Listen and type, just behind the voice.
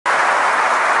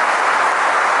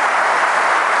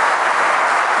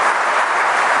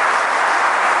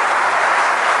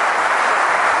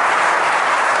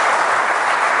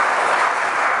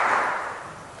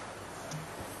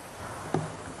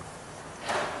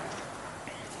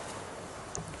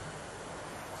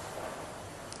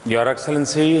Your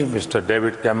Excellency, Mr.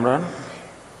 David Cameron,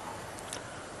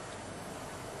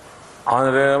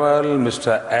 Honorable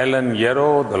Mr. Alan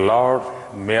Yarrow, the Lord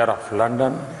Mayor of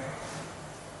London,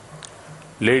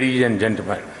 ladies and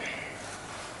gentlemen,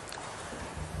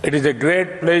 it is a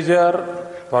great pleasure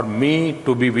for me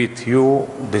to be with you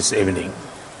this evening.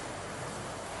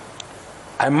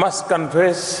 I must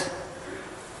confess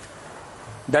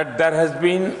that there has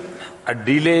been a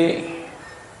delay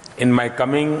in my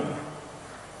coming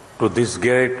to this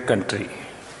great country.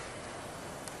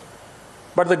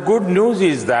 But the good news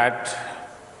is that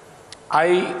I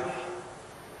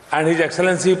and His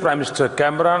Excellency Prime Minister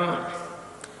Cameron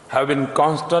have been in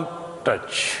constant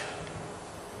touch,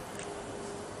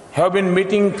 have been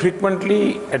meeting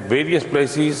frequently at various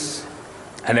places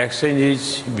and exchanging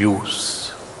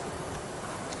views.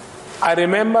 I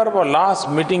remember our last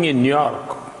meeting in New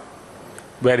York,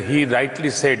 where he rightly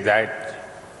said that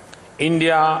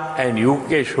India and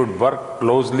UK should work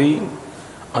closely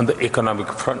on the economic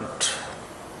front.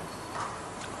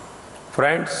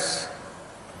 Friends,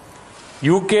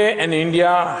 UK and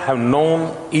India have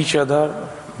known each other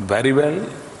very well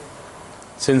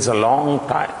since a long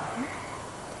time.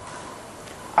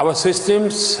 Our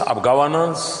systems of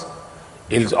governance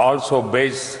is also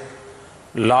based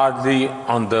largely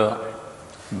on the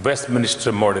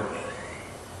Westminster model.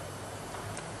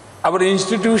 Our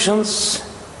institutions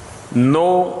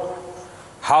know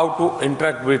how to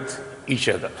interact with each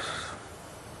other.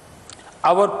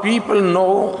 Our people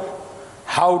know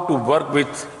how to work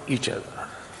with each other.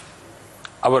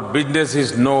 Our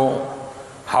businesses know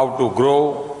how to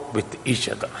grow with each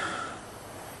other.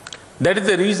 That is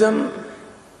the reason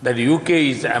that UK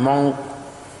is among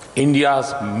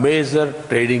India's major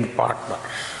trading partner.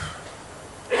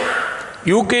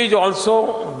 UK is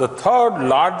also the third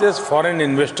largest foreign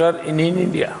investor in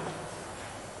India.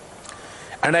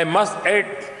 And I must add,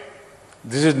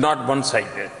 this is not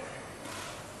one-sided.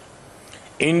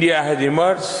 India has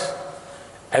emerged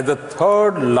as the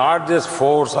third largest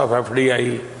force of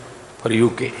FDI for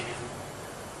UK.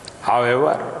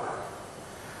 However,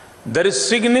 there is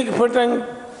significant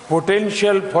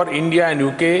potential for India and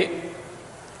UK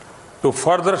to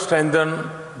further strengthen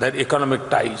their economic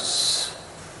ties.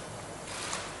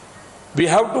 We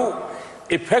have to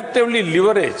effectively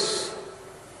leverage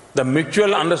the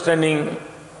mutual understanding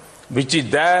which is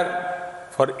there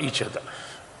for each other.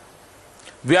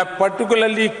 We are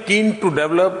particularly keen to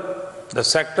develop the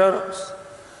sectors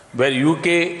where UK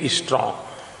is strong.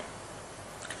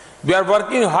 We are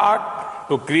working hard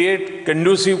to create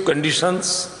conducive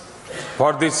conditions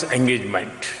for this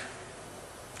engagement.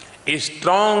 A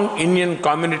strong Indian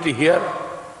community here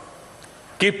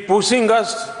keeps pushing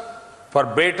us for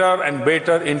better and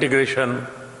better integration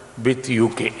with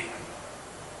UK.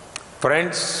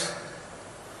 Friends,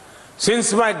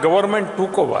 since my government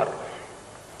took over,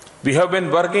 we have been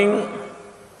working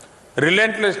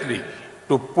relentlessly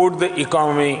to put the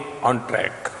economy on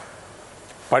track.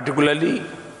 Particularly,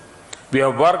 we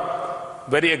have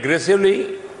worked very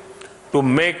aggressively to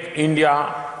make India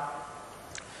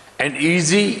an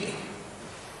easy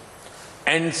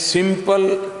and simple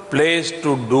place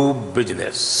to do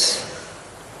business.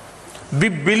 We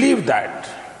believe that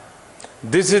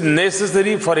this is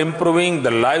necessary for improving the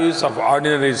lives of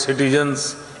ordinary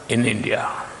citizens in India.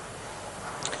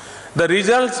 The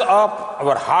results of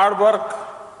our hard work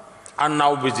are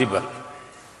now visible.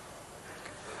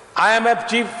 IMF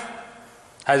chief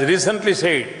has recently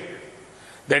said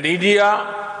that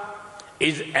India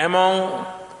is among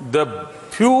the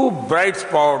few bright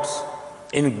spots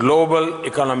in global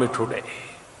economy today.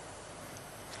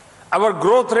 Our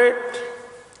growth rate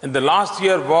in the last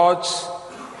year was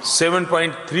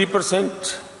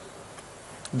 7.3%.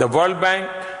 The World Bank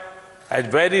has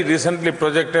very recently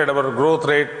projected our growth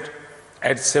rate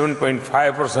at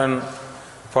 7.5%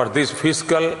 for this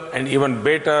fiscal and even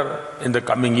better in the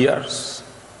coming years.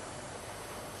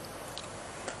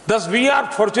 Thus, we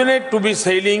are fortunate to be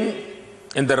sailing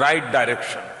in the right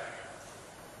direction.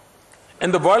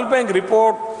 In the World Bank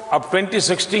report of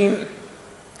 2016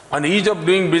 on ease of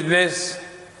doing business,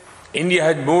 India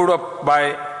has moved up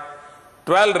by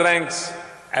 12 ranks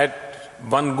at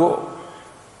one go.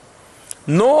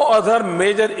 No other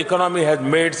major economy has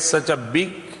made such a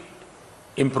big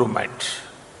improvement.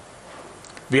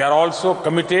 We are also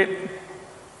committed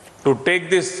to take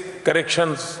these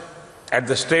corrections at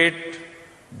the state,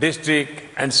 district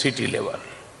and city level.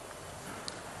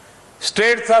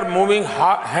 States are moving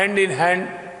hand in hand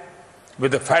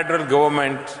with the federal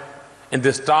government in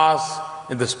this task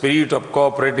in the spirit of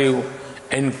cooperative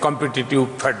and competitive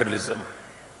federalism.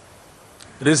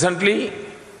 Recently,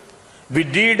 we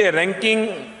did a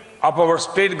ranking of our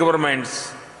state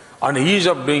governments on ease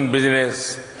of doing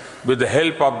business with the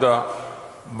help of the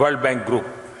World Bank Group.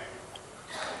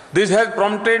 This has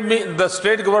prompted the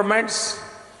state governments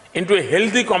into a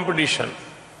healthy competition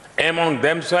among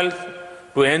themselves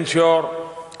to ensure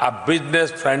a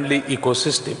business-friendly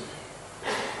ecosystem.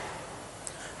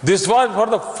 This was for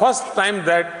the first time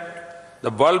that the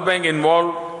World Bank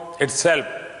involved itself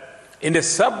in a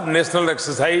sub-national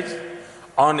exercise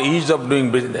on ease of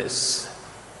doing business.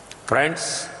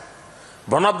 Friends,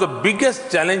 one of the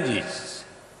biggest challenges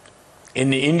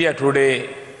in India today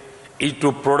is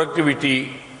to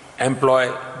productivity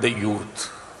employ the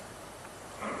youth.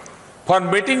 For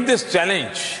meeting this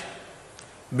challenge,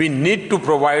 we need to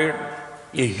provide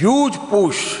a huge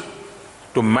push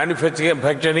to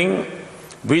manufacturing,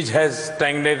 which has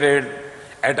stagnated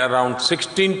at around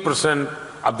 16%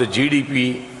 of the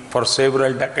GDP for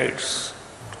several decades.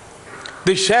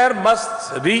 The share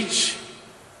must reach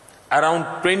around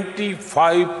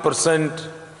 25%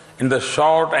 in the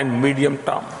short and medium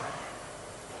term.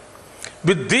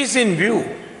 With this in view,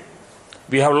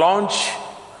 we have launched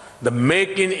the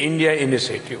Make in India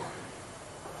initiative.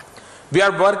 We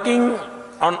are working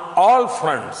on all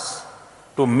fronts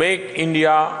to make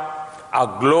India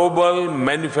a global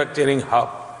manufacturing hub.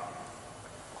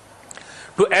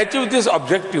 To achieve this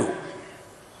objective,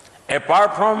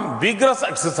 apart from vigorous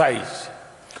exercise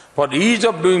for ease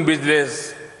of doing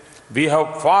business, we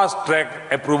have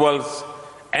fast-tracked approvals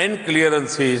and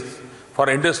clearances for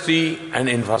industry and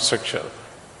infrastructure.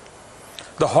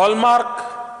 The hallmark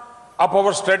of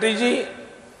our strategy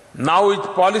now is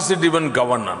policy-driven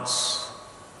governance.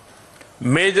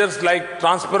 Measures like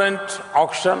transparent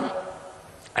auction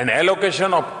and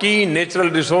allocation of key natural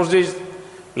resources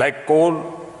like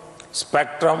coal,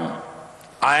 spectrum,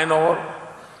 iron ore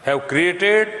have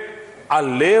created a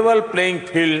level playing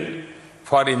field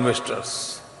for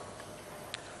investors.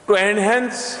 To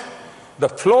enhance the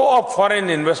flow of foreign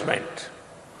investment,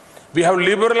 we have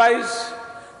liberalized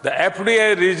the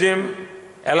FDI regime,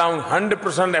 allowing 100%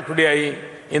 FDI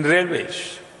in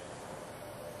railways.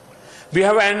 We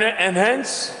have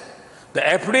enhanced the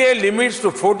FDI limits to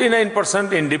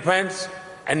 49% in defense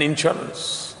and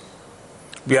insurance.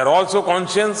 We are also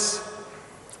conscious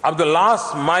of the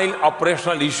last mile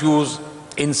operational issues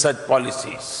in such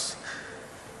policies.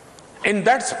 In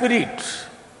that spirit,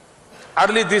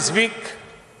 early this week,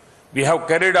 we have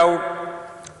carried out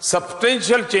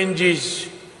substantial changes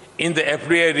in the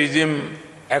FDI regime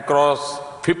across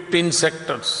 15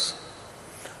 sectors.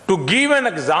 To give an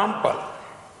example,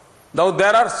 now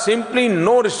there are simply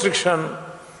no restriction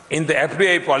in the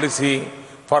FDI policy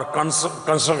for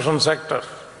construction sector.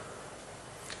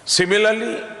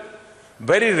 Similarly,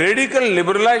 very radical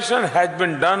liberalization has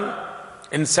been done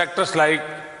in sectors like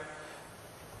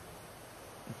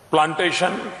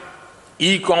plantation,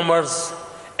 e-commerce,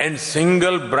 and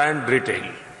single brand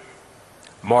retail.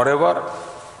 Moreover,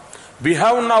 we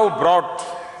have now brought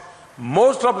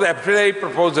most of the FDI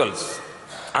proposals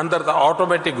under the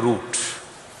automatic route.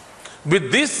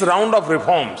 With this round of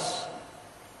reforms,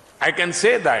 I can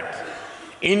say that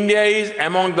India is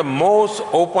among the most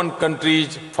open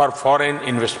countries for foreign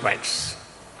investments.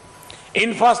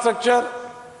 Infrastructure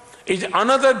is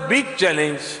another big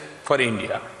challenge for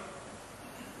India.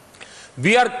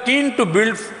 We are keen to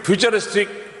build futuristic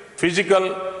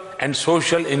physical and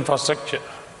social infrastructure.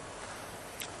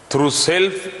 Through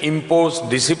self-imposed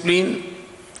discipline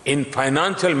in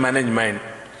financial management,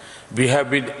 we have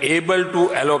been able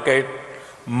to allocate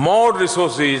more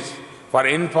resources for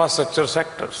infrastructure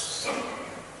sectors.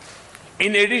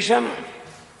 In addition,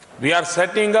 we are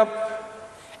setting up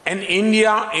an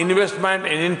India Investment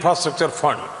and Infrastructure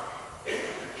Fund.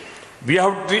 We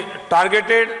have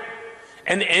targeted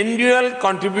an annual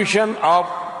contribution of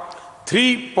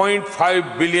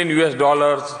 $3.5 billion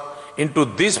into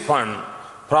this fund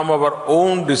from our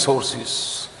own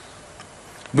resources.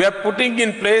 We are putting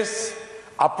in place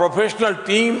a professional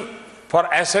team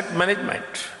for asset management.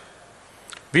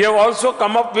 We have also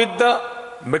come up with the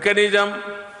mechanism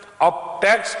of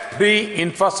tax-free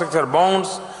infrastructure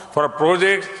bonds for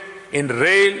projects in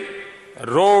rail,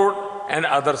 road, and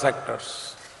other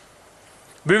sectors.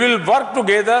 We will work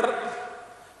together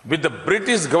with the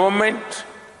British government,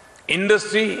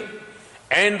 industry,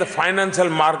 and the financial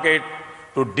market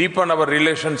to deepen our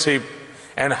relationship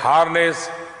and harness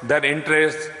their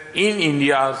interest in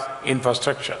India's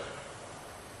infrastructure.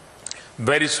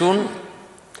 Very soon,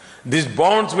 these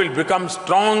bonds will become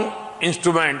strong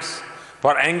instruments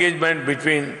for engagement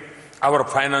between our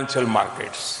financial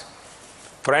markets.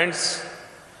 Friends,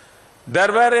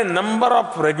 there were a number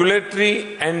of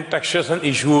regulatory and taxation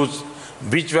issues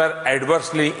which were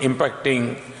adversely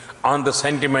impacting on the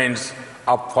sentiments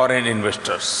of foreign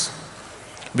investors.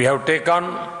 We have taken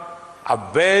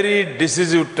a very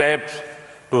decisive steps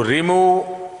to remove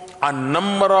a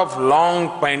number of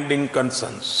long pending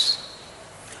concerns.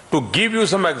 To give you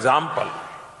some example,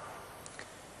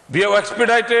 we have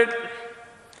expedited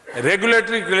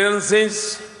regulatory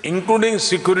clearances, including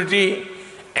security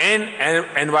and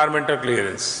environmental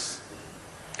clearance.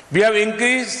 We have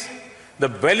increased the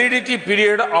validity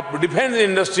period of defense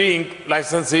industry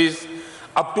licenses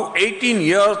up to 18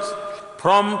 years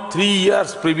from 3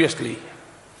 years previously.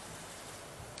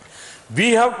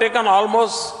 We have taken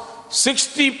almost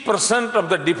 60% of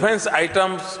the defense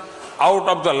items out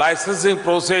of the licensing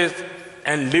process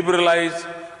and liberalized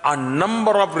a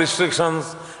number of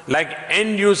restrictions like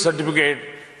end-use certificate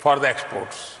for the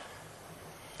exports.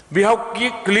 We have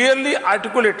clearly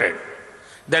articulated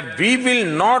that we will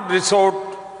not resort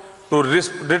to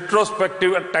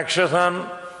retrospective taxation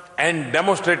and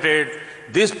demonstrated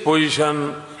this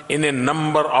position in a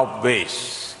number of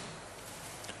ways.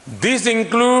 This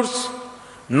includes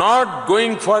not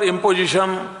going for imposition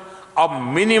of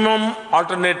minimum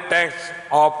alternate tax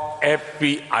of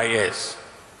FPIs.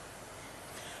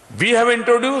 We have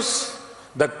introduced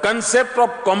the concept of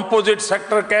composite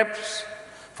sector caps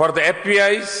for the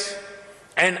FPIs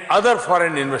and other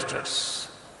foreign investors.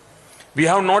 We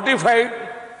have notified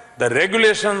the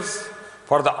regulations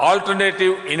for the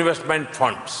alternative investment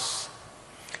funds.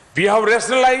 We have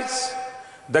rationalized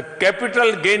the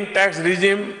capital gain tax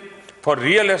regime for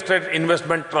real estate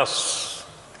investment trusts.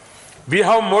 We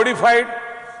have modified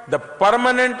the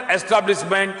permanent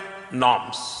establishment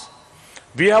norms.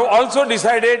 We have also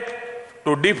decided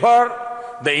to defer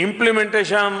the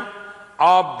implementation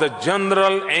of the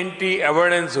general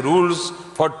anti-avoidance rules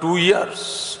for 2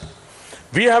 years.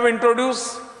 We have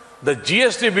introduced the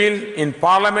GST bill in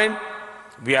Parliament.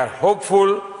 We are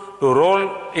hopeful to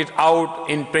roll it out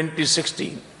in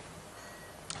 2016.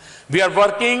 We are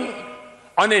working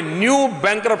on a new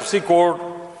bankruptcy court.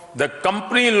 The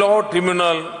company law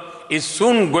tribunal is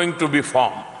soon going to be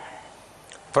formed.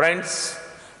 Friends,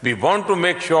 we want to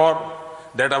make sure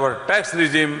that our tax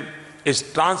regime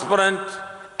is transparent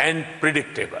and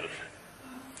predictable.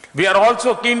 We are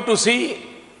also keen to see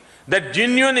that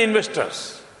genuine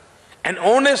investors and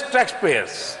honest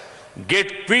taxpayers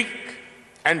get quick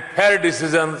and fair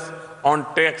decisions on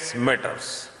tax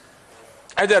matters.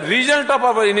 As a result of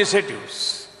our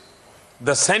initiatives,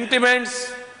 the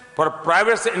sentiments for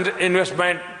private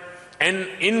investment and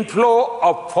inflow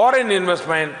of foreign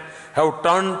investment have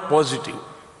turned positive.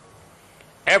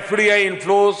 FDI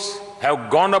inflows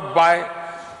have gone up by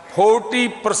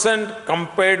 40%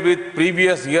 compared with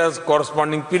previous year's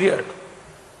corresponding period.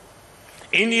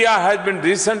 India has been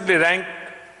recently ranked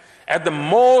as the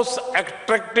most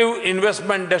attractive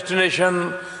investment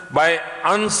destination by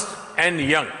Ernst &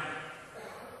 Young.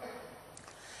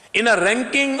 In a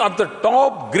ranking of the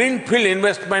top greenfield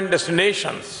investment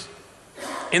destinations,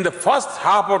 in the first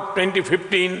half of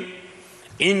 2015,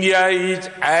 India is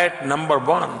at number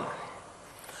 1.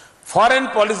 Foreign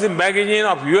Policy magazine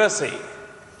of USA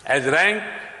has ranked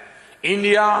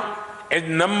India as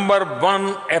number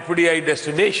 1 FDI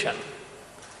destination.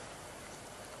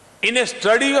 In a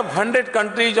study of 100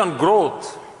 countries on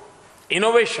growth,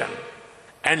 innovation,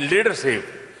 and leadership,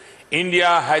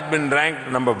 India has been ranked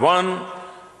number 1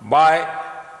 by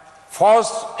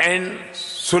Frost and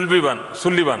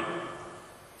Sullivan.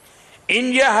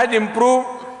 India has improved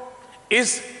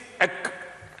its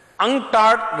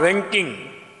UNCTAD ranking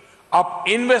of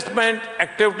investment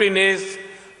activeness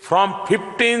from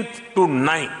 15th to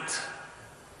 9th.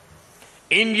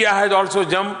 India has also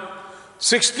jumped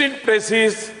 16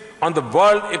 places on the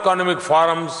World Economic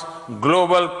Forum's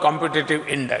Global Competitive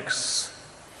Index.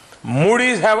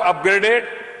 Moody's have upgraded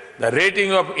the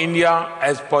rating of India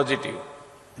as positive.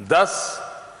 Thus,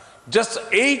 just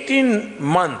 18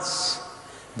 months,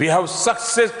 we have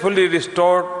successfully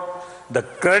restored the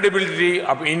credibility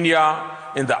of India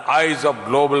in the eyes of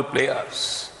global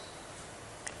players.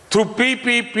 Through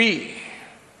PPP,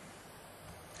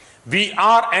 we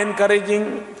are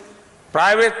encouraging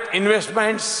private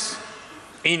investments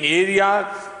in areas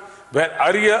where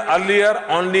earlier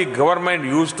only government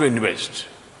used to invest.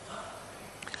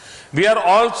 We are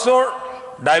also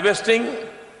divesting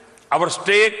our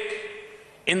stake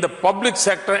in the public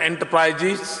sector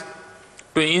enterprises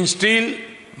to instill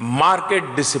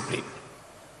market discipline.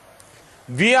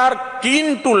 We are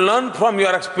keen to learn from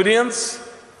your experience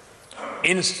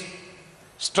in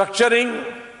structuring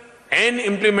and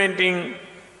implementing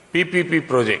PPP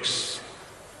projects.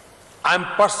 I am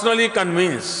personally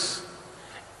convinced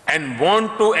and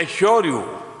want to assure you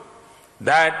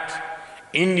that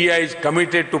India is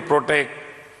committed to protect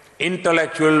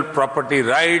intellectual property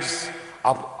rights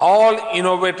of all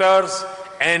innovators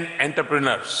and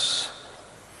entrepreneurs.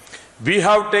 We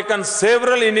have taken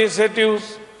several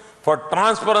initiatives for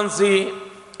transparency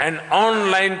and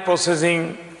online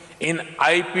processing in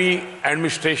IP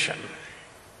administration.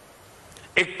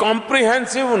 A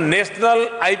comprehensive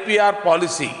national IPR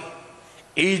policy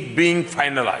is being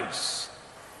finalized.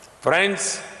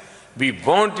 Friends, we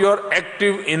want your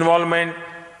active involvement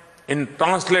in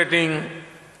translating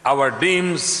our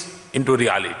dreams into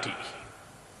reality.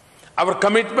 Our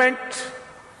commitment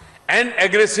and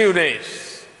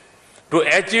aggressiveness to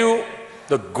achieve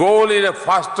the goal in a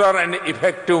faster and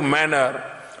effective manner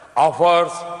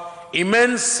offers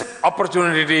immense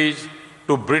opportunities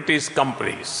to British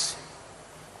companies.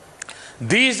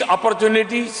 These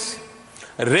opportunities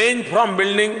range from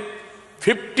building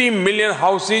 50 million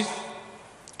houses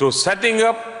to setting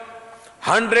up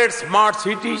 100 smart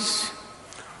cities,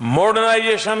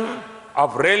 modernization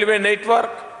of railway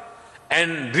network,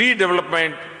 and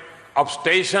redevelopment of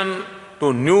station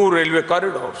to new railway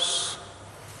corridors.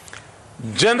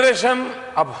 Generation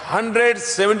of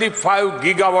 175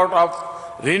 gigawatt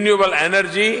of renewable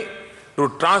energy to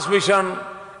transmission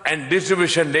and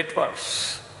distribution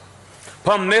networks.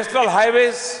 From national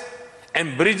highways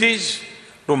and bridges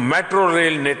to metro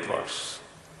rail networks.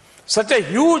 Such a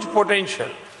huge potential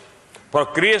for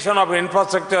creation of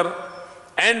infrastructure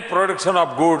and production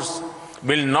of goods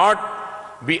will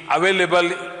not be available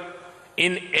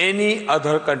in any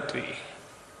other country.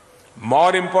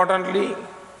 More importantly,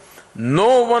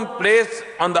 no one place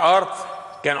on the earth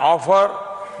can offer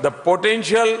the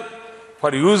potential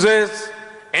for usage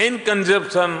and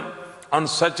consumption on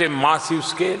such a massive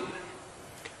scale.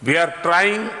 We are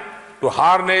trying to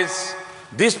harness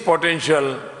this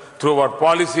potential through our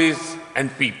policies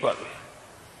and people.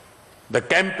 The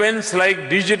campaigns like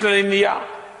Digital India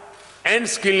and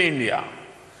Skill India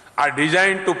are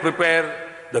designed to prepare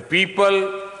the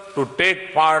people to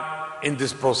take part in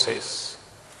this process.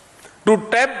 To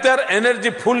tap their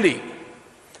energy fully,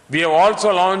 we have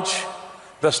also launched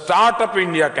the Startup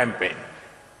India campaign.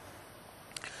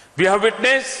 We have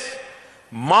witnessed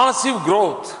massive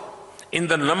growth in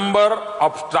the number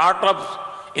of startups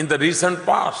in the recent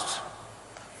past.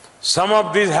 Some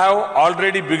of these have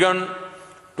already begun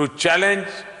to challenge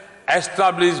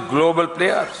established global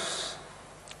players.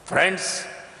 Friends,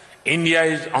 India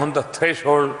is on the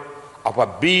threshold of a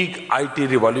big IT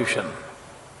revolution.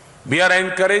 We are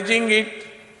encouraging it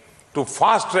to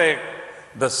fast-track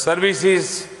the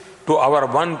services to our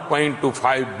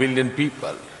 1.25 billion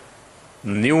people.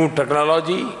 New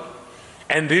technology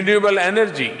and renewable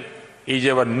energy is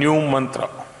our new mantra.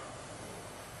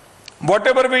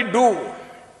 Whatever we do,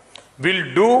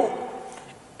 we'll do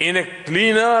in a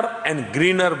cleaner and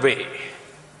greener way.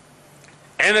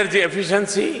 Energy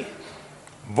efficiency,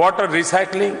 water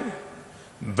recycling,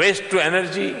 waste to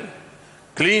energy,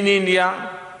 clean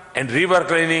India, and river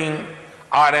cleaning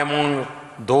are among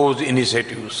those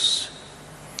initiatives.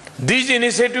 These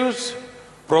initiatives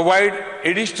provide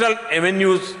additional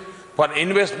avenues for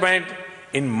investment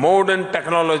in modern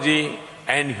technology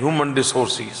and human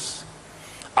resources.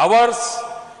 Ours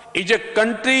is a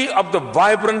country of the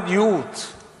vibrant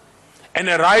youth and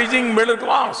a rising middle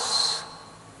class.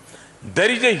 There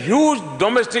is a huge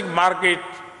domestic market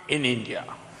in India.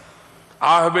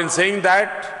 I have been saying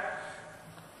that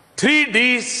 3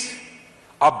 Ds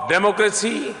of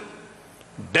democracy,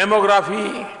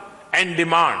 demography, and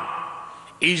demand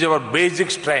is our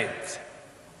basic strength.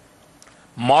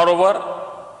 Moreover,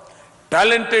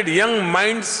 talented young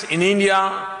minds in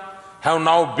India have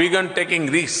now begun taking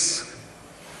risks.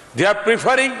 They are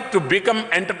preferring to become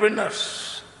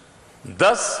entrepreneurs.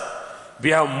 Thus, we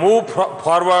have moved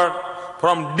forward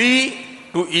from D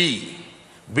to E,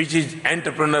 which is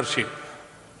entrepreneurship.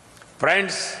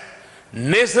 Friends,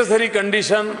 necessary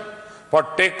condition for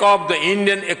take-off the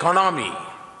Indian economy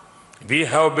we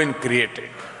have been created.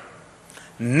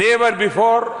 Never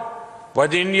before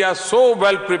was India so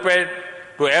well prepared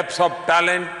to absorb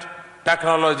talent,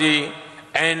 technology,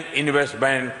 and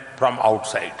investment from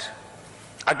outside.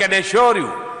 I can assure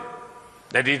you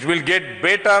that it will get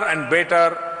better and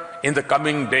better in the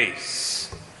coming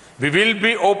days. We will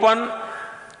be open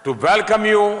to welcome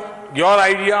you, your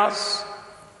ideas,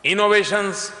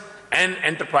 innovations, and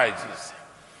enterprises.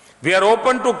 We are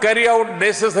open to carry out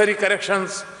necessary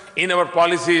corrections in our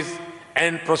policies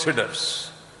and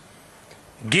procedures.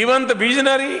 Given the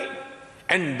visionary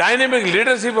and dynamic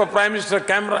leadership of Prime Minister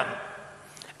Cameron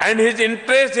and his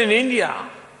interest in India,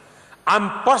 I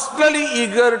am personally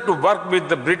eager to work with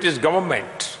the British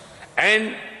government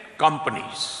and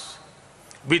companies.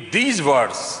 With these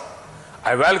words,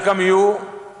 I welcome you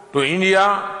to India.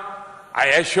 I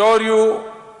assure you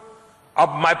of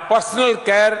my personal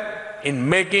care in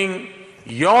making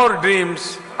your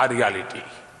dreams a reality.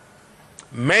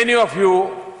 Many of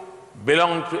you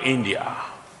belong to India.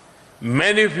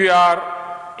 Many of you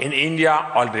are in India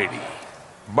already.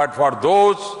 But for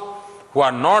those who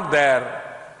are not there,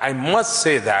 I must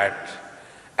say that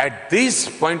at this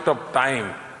point of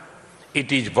time,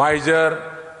 it is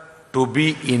wiser to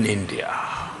be in India.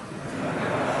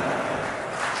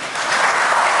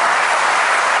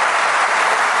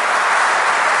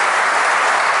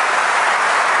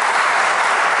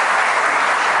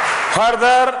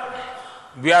 Further,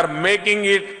 we are making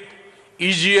it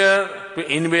easier to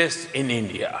invest in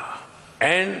India.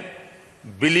 And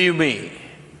believe me,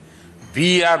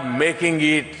 we are making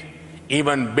it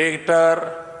even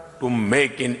better to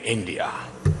make in India.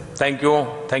 Thank you.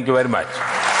 Thank you very much.